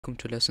Welcome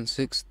to lesson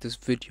 6. This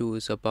video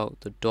is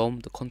about the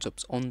DOM, the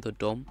concepts on the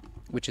DOM,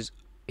 which is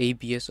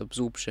ABS,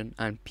 absorption,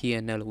 and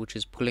PNL, which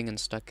is pulling and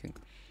stacking.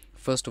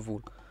 First of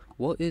all,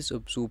 what is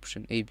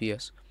absorption,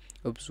 ABS?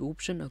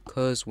 Absorption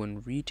occurs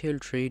when retail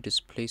traders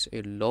place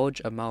a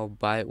large amount of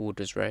buy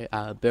orders, right,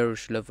 at a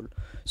bearish level.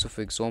 So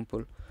for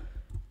example,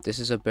 this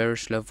is a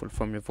bearish level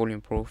from your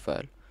volume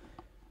profile.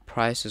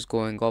 Price is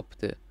going up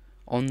there.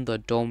 On the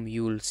DOM,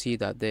 you will see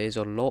that there is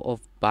a lot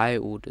of buy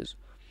orders.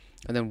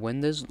 And then when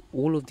there's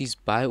all of these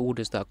buy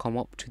orders that come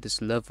up to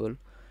this level,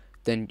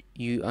 then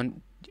you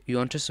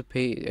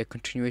anticipate a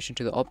continuation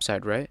to the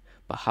upside, right?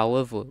 But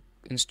however,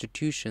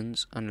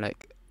 institutions and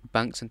like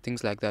banks and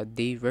things like that,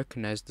 they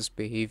recognize this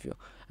behavior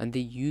and they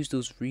use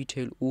those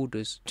retail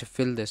orders to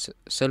fill their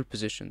sell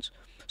positions.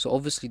 So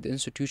obviously the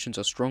institutions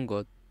are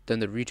stronger than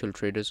the retail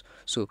traders.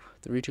 So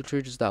the retail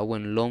traders that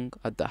went long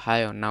at the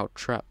high are now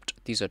trapped.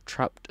 These are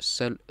trapped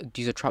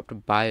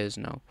buyers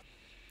now.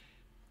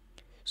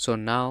 So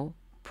now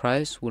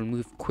price will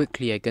move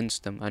quickly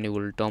against them and it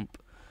will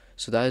dump.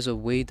 So that is a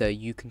way that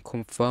you can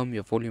confirm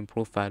your volume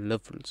profile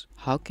levels.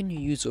 How can you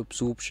use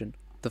absorption?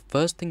 The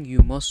first thing you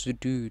must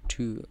do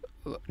to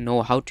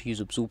know how to use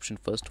absorption,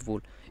 first of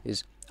all,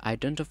 is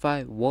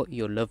identify what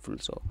your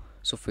levels are.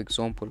 So for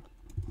example,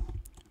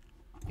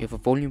 you have a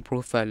volume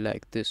profile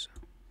like this,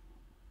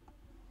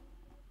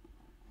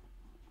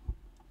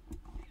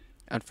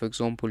 and for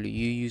example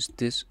you use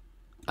this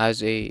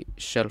as a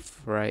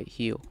shelf right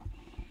here.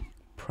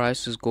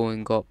 Price is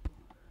going up.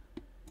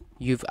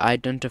 You've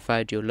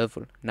identified your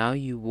level. Now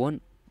you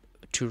want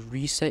to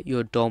reset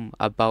your DOM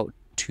about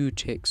 2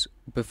 ticks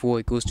before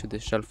it goes to the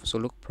shelf. So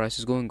look, price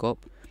is going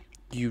up.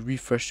 You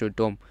refresh your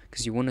DOM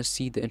because you want to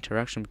see the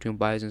interaction between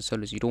buyers and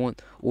sellers. You don't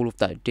want all of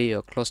that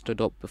data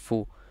clustered up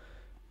before.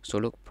 So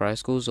look,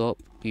 price goes up.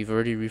 You've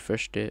already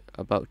refreshed it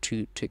about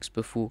 2 ticks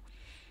before.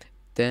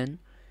 Then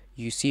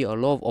you see a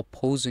lot of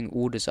opposing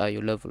orders at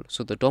your level.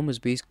 So the DOM is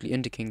basically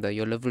indicating that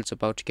your level is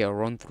about to get a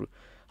run through.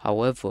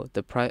 However,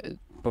 the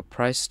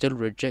price still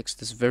rejects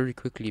this very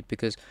quickly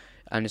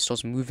and it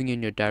starts moving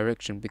in your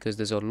direction because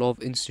there's a lot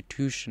of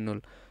institutional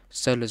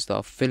sellers that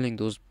are filling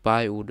those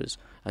buy orders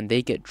and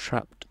they get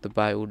trapped, the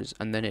buy orders,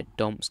 and then it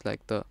dumps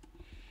like that.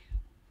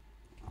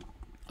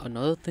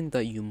 Another thing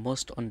that you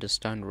must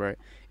understand, right,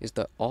 is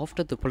that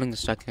after the pulling, the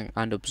stacking,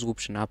 and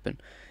absorption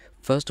happen,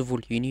 first of all,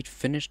 you need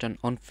finished and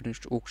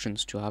unfinished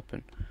auctions to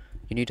happen.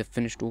 You need a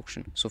finished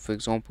auction. So for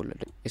example,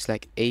 it's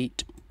like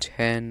 8,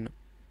 10,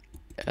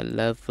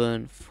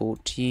 11,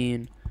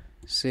 14,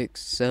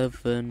 6,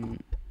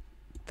 7,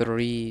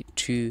 3,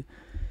 2.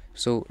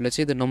 So let's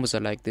say the numbers are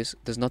like this.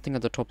 There's nothing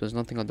at the top, there's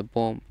nothing at the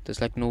bottom.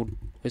 There's like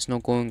it's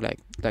not going like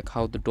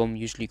how the DOM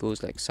usually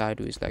goes, like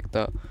sideways like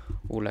that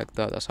or like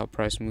that. That's how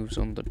price moves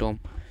on the DOM.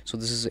 So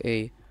this is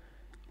a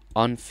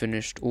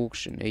unfinished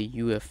auction, a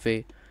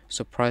UFA.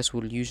 So price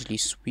will usually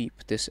sweep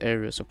this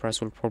area. So price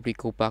will probably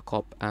go back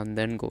up and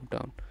then go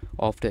down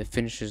after it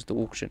finishes the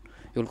auction.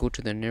 You'll go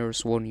to the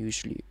nearest one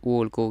usually,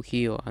 or it'll go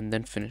here and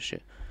then finish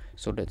it.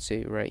 So let's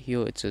say right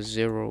here it's a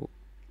 0,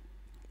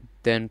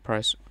 then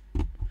price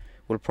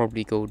will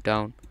probably go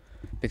down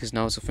because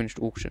now it's a finished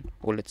auction.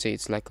 Or let's say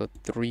it's like a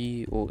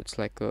 3, or it's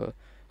like a,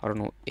 I don't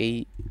know,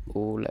 8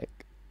 or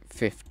like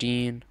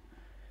 15.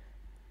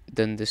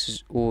 Then this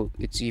is, or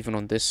it's even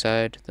on this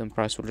side, then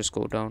price will just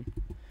go down.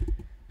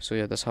 So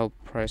yeah, that's how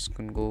price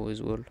can go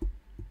as well.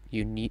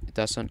 You need,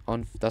 that's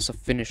a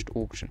finished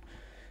auction.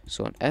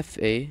 So an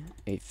FA,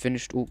 a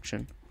finished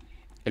auction,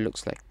 it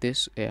looks like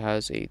this. It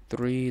has a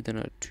 3, then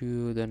a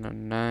 2, then a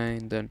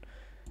 9, then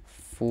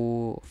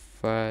 4,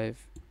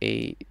 5,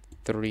 8,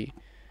 3.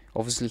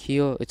 Obviously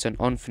here it's an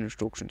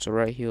unfinished auction. So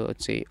right here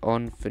it's a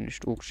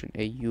unfinished auction,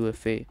 a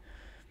UFA.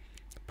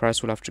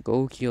 Price will have to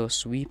go here,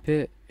 sweep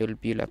it. It'll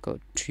be like a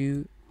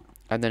 2,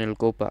 and then it'll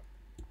go back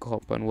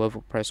up, and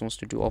whatever price wants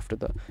to do after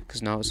that,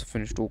 because now it's a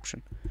finished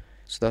auction.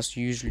 So that's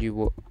usually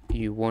what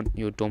you want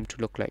your DOM to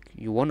look like.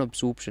 You want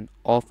absorption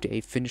after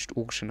a finished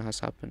auction has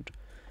happened.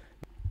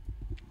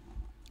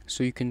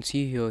 So you can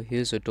see here,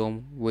 here's a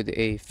DOM with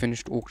a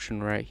finished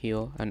auction right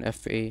here, an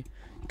FA.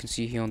 You can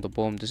see here on the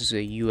bottom, this is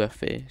a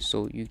UFA.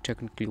 So you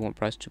technically want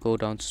price to go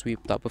down,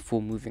 sweep that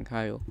before moving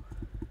higher.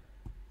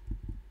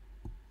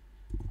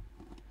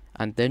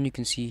 And then you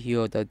can see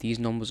here that these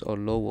numbers are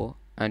lower,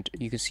 and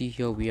you can see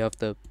here we have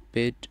the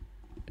bid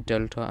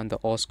delta and the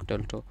ask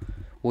delta.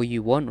 What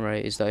you want,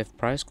 right, is that if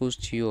price goes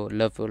to your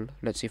level,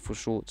 let's say for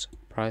shorts,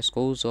 price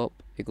goes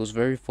up, it goes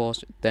very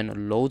fast,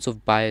 then loads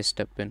of buyers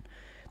step in.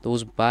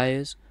 Those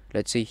buyers,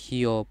 let's say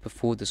here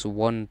before this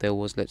one there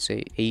was, let's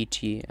say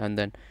 80, and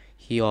then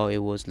here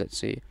it was, let's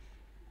say,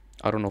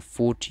 I don't know,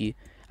 40,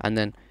 and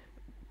then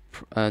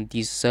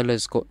these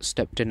sellers got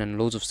stepped in and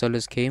loads of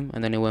sellers came,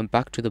 and then it went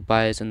back to the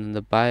buyers, and then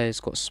the buyers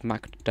got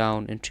smacked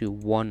down into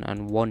 1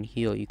 and 1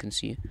 here, you can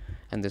see,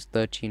 and there's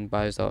 13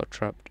 buyers that are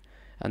trapped.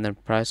 And then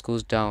price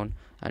goes down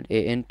and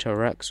it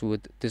interacts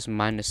with this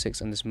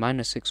 -6, and this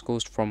 -6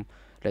 goes from,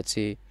 let's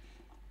say,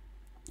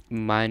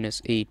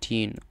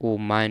 -18 or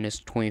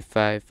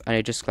 -25, and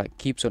it just like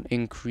keeps on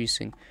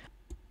increasing.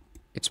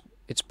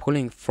 It's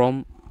pulling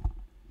from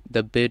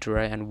the bid,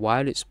 right? And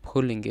while it's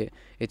pulling it,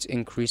 it's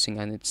increasing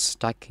and it's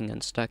stacking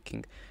and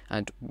stacking.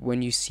 And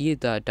when you see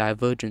the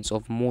divergence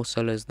of more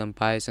sellers than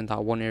buyers in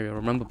that one area,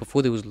 remember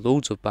before there was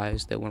loads of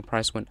buyers there when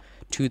price went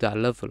to that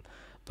level,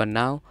 but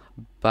now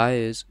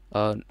buyers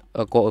got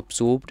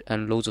absorbed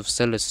and loads of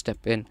sellers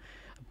step in.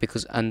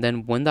 Because, and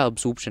then when that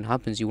absorption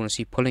happens, you want to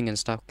see pulling and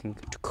stacking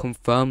to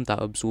confirm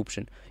that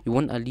absorption. You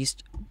want at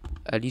least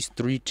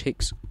 3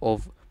 ticks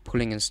of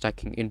pulling and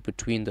stacking in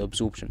between the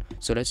absorption.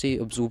 So let's say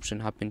absorption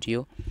happened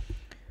here.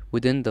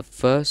 Within the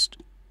first,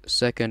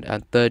 second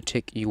and third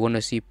tick, you want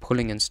to see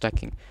pulling and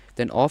stacking.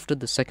 Then after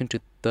the second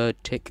to third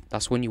tick,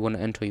 that's when you want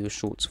to enter your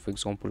shorts. For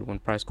example, when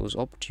price goes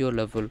up to your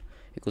level,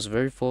 it goes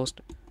very fast,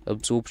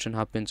 absorption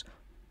happens,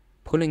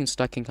 pulling and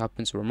stacking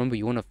happens. Remember,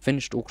 you want a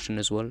finished auction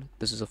as well.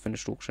 This is a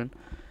finished auction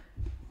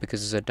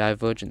because there's a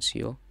divergence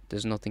here.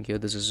 There's nothing here,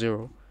 there's a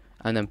 0,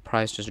 and then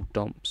price just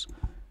dumps.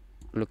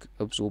 Look,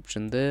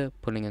 absorption there,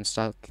 pulling and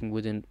stacking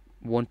within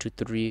 1 to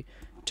 3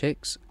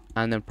 ticks,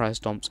 and then price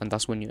dumps, and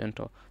that's when you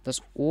enter. That's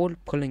all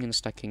pulling and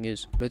stacking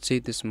is. Let's say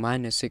this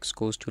 -6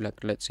 goes to,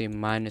 like, let's say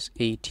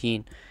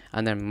 -18,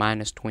 and then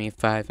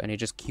 -25, and it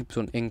just keeps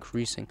on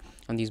increasing,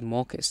 and these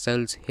market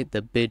sells hit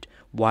the bid.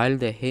 While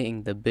they're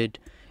hitting the bid,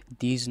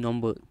 this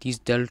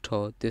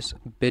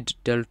bid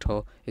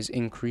delta is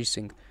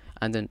increasing,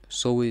 and then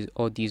so is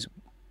all these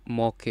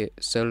market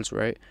sells,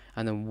 right?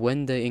 And then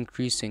when they're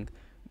increasing,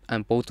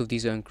 and both of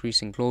these are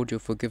increasing, Claudio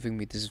for giving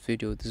me this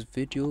video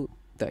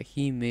that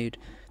he made,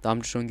 that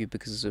I'm showing you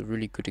because it's a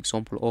really good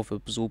example of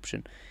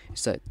absorption,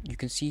 is that you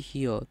can see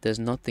here there's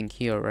nothing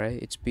here, right?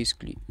 It's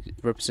basically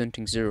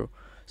representing 0.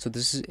 So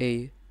this is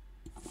a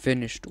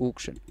finished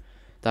auction.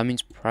 That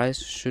means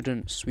price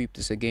shouldn't sweep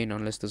this again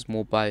unless there's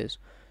more buyers.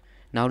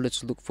 Now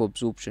let's look for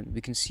absorption.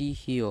 We can see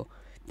here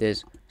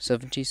there's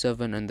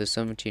 77 and there's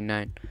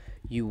 79.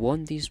 You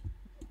want these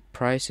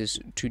prices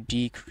to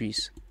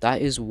decrease.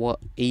 That is what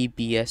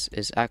ABS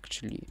is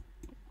actually.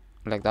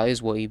 Like, that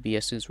is what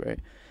ABS is, right?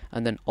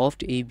 And then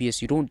after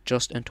ABS, you don't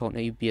just enter on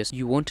ABS.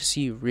 You want to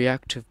see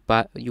reactive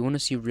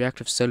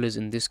sellers.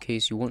 In this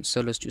case, you want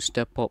sellers to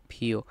step up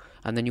here,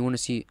 and then you want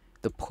to see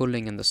the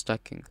pulling and the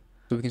stacking.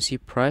 So we can see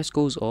price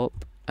goes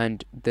up,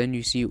 and then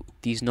you see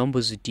these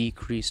numbers are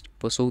decreased,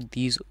 but so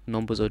these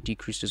numbers are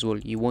decreased as well.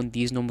 You want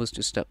these numbers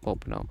to step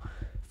up now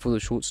for the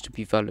shorts to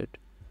be valid.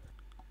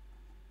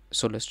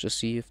 So let's just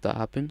see if that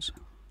happens.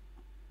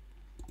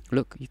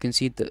 Look, you can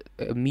see that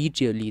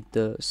immediately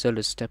the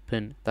sellers step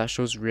in. That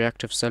shows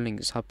reactive selling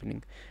is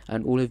happening,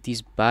 and all of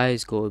these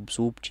buys go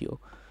absorbed here.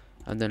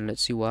 And then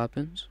let's see what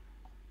happens.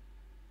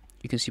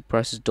 You can see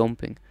prices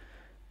dumping,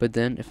 but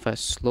then if I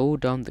slow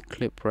down the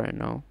clip right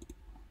now,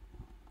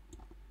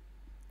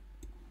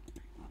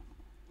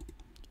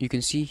 you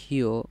can see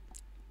here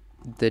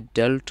the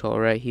delta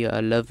right here,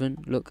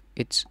 11. Look,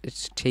 it's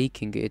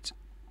taking it.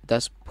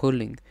 That's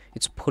pulling.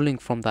 It's pulling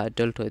from that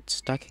delta. It's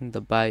stacking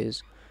the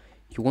buyers.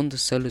 You want the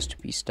sellers to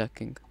be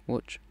stacking.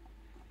 Watch.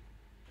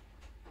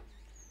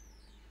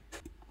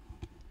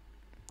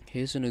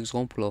 Here's an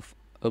example of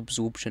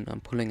absorption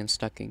and pulling and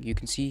stacking. You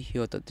can see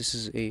here that this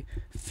is a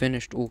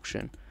finished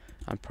auction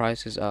and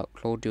price is at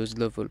Claudio's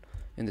level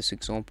in this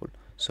example.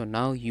 So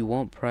now you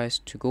want price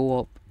to go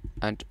up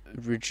and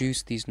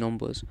reduce these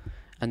numbers,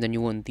 and then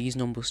you want these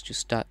numbers to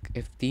stack.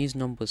 If these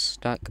numbers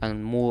stack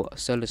and more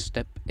sellers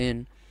step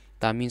in,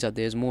 that means that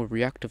there's more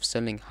reactive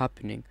selling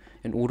happening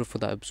in order for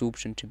that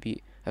absorption to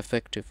be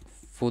effective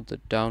for the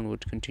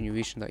downward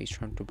continuation that he's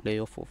trying to play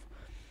off of.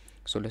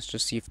 So let's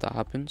just see if that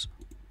happens.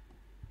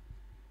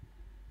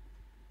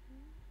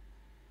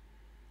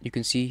 You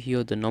can see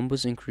here the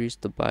numbers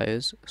increased, the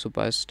buyers, so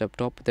buyers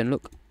stepped up. Then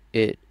look,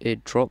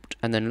 it dropped,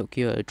 and then look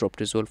here, it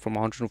dropped as well from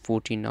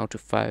 114 now to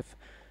 5.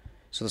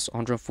 So that's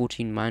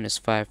 114 minus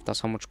 5.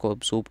 That's how much got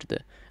absorbed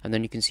there. And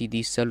then you can see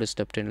these sellers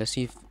stepped in. Let's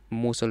see if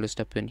more sellers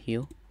step in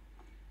here.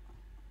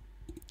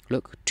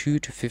 Look, 2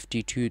 to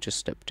 52 just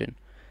stepped in.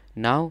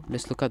 Now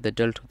let's look at the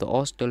delta, the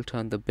ask delta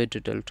and the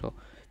bid delta.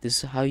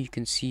 This is how you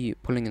can see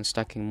pulling and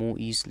stacking more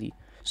easily.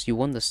 So you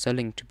want the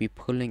selling to be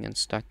pulling and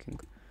stacking.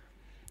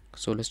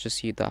 So let's just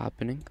see that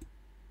happening.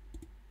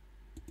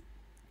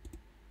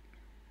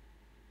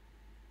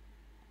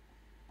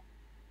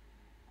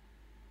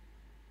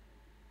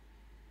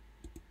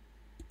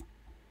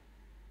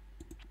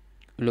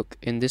 Look,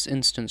 in this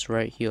instance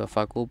right here, if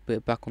I go a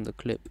bit back on the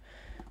clip,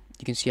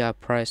 you can see our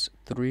price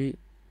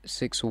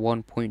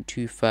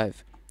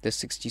 361.25. there's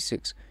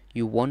 66.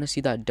 You want to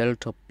see that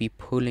delta be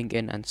pulling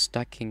in and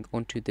stacking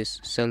onto this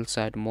sell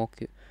side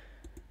market.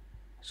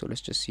 So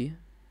let's just see.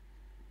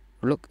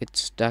 Look,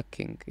 it's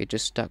stacking. It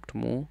just stacked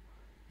more.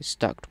 It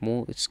stacked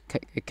more.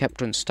 It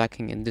kept on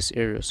stacking in this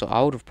area. So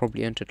I would have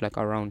probably entered like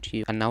around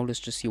here. And now let's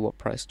just see what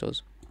price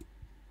does.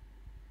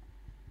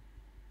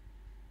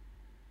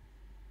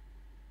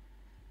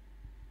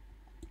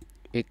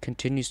 It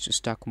continues to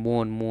stack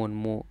more and more and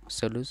more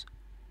sellers.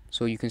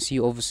 So you can see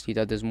obviously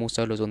that there's more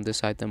sellers on this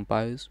side than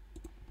buyers.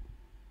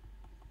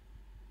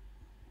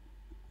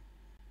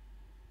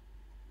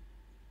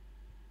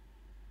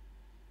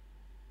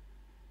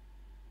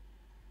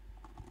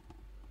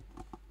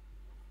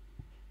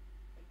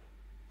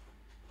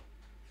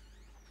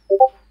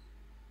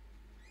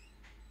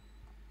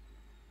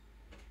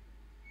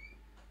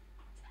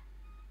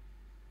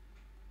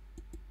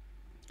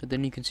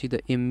 then you can see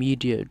the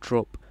immediate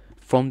drop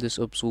from this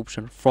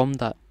absorption, from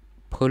that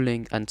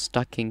pulling and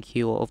stacking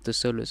here of the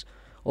sellers.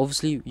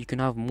 Obviously you can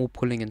have more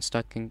pulling and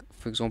stacking,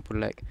 for example,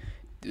 like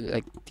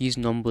these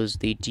numbers,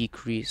 they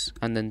decrease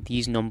and then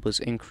these numbers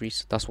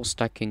increase. That's what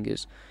stacking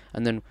is.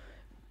 And then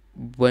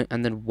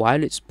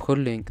while it's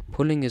pulling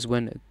is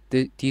when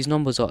these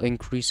numbers are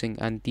increasing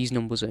and these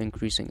numbers are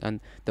increasing,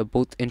 and they're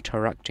both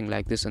interacting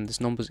like this, and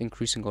this number's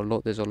increasing a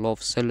lot. There's a lot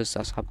of sellers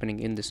that's happening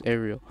in this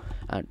area,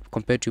 and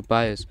compared to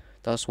buyers,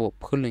 that's what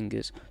pulling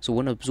is. So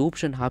when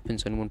absorption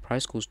happens and when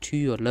price goes to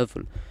your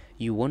level,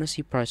 you want to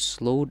see price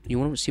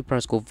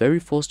go very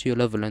fast to your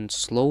level and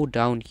slow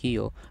down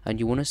here, and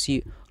you want to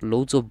see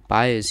loads of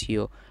buyers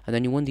here, and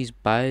then you want these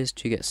buyers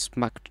to get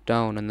smacked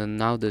down, and then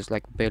now there's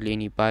like barely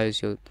any buyers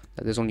here.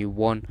 There's only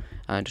 1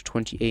 and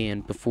 28,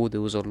 and before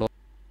there was a lot.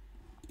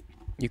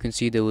 You can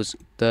see there was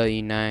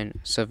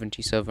 39,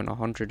 77,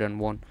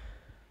 101.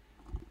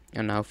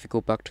 And now if you go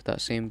back to that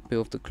same bit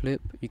of the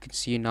clip, you can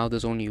see now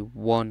there's only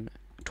 1,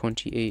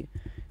 28.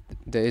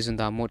 There isn't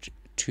that much.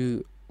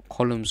 2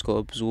 columns got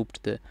absorbed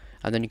there,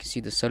 and then you can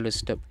see the sellers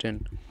stepped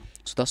in.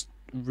 So that's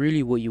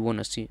really what you want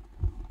to see.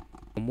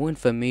 For more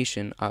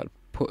information, I'll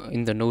put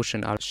in the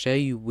Notion. I'll share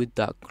you with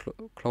that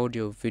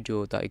Claudio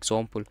video, that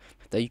example,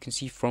 that you can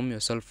see from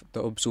yourself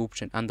the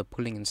absorption and the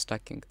pulling and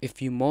stacking. If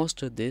you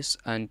master this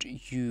and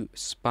you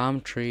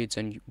spam trades,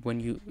 and when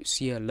you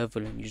see a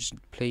level and you just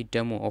play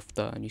demo of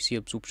that and you see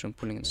absorption,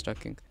 pulling and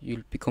stacking,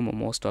 you'll become a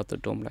master at the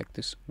DOM like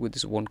this with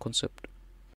this one concept.